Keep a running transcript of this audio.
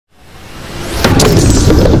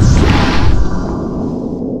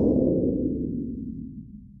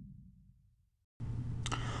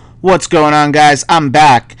What's going on, guys? I'm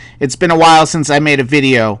back. It's been a while since I made a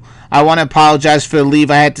video. I want to apologize for the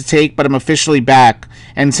leave I had to take, but I'm officially back.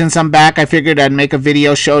 And since I'm back, I figured I'd make a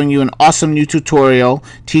video showing you an awesome new tutorial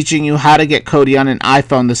teaching you how to get Kodi on an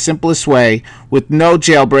iPhone the simplest way with no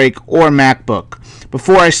jailbreak or MacBook.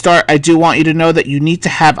 Before I start, I do want you to know that you need to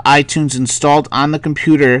have iTunes installed on the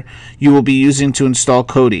computer you will be using to install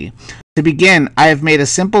Kodi. To begin, I have made a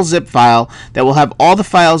simple zip file that will have all the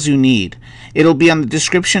files you need. It'll be on the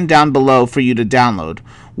description down below for you to download.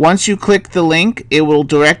 Once you click the link, it will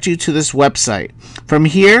direct you to this website. From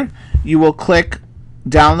here, you will click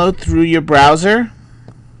download through your browser.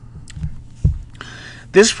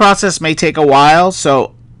 This process may take a while,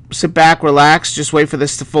 so sit back, relax, just wait for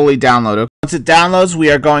this to fully download. Once it downloads,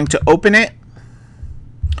 we are going to open it.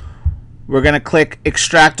 We're going to click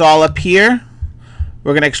extract all up here.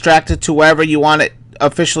 We're going to extract it to wherever you want it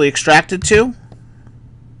officially extracted to.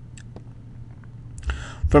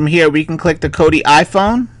 From here, we can click the Kodi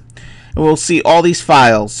iPhone, and we'll see all these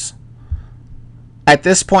files. At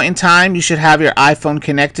this point in time, you should have your iPhone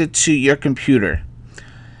connected to your computer.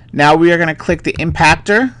 Now we are going to click the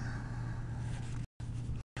impactor.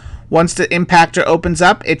 Once the impactor opens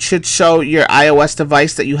up, it should show your iOS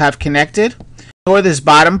device that you have connected. Ignore this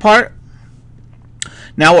bottom part.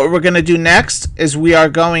 Now what we're going to do next is we are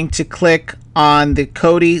going to click on the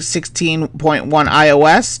Kodi 16.1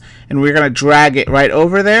 iOS, and we're going to drag it right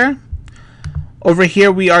over there. Over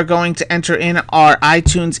here we are going to enter in our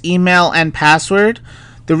iTunes email and password.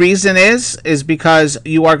 The reason is because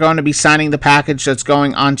you are going to be signing the package that's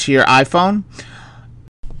going onto your iPhone.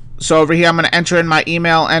 So over here I'm going to enter in my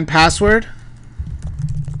email and password.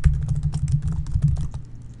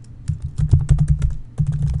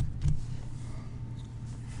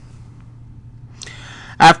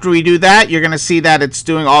 After we do that, you're going to see that it's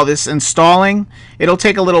doing all this installing. It'll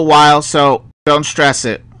take a little while, so don't stress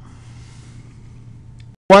it.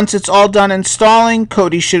 Once it's all done installing,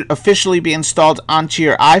 Kodi should officially be installed onto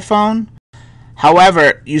your iPhone.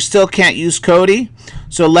 However, you still can't use Kodi,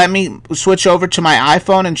 so let me switch over to my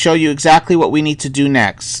iPhone and show you exactly what we need to do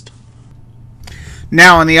next.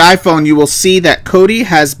 Now on the iPhone, you will see that Kodi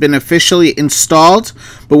has been officially installed,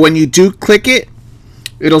 but when you do click it,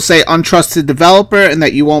 it'll say untrusted developer and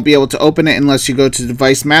that you won't be able to open it unless you go to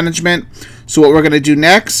device management. So what we're going to do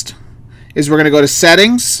next is we're going to go to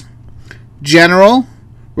settings, general.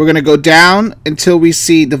 We're going to go down until we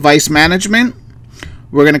see device management.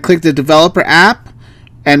 We're going to click the developer app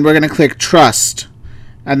and we're going to click trust.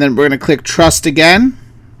 And then we're going to click trust again.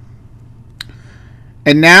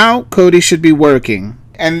 And now Kodi should be working.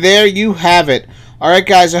 And there you have it. Alright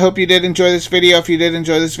guys, I hope you did enjoy this video. If you did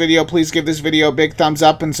enjoy this video, please give this video a big thumbs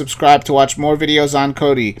up and subscribe to watch more videos on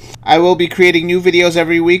Kodi. I will be creating new videos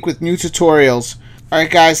every week with new tutorials.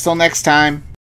 Alright guys, till next time.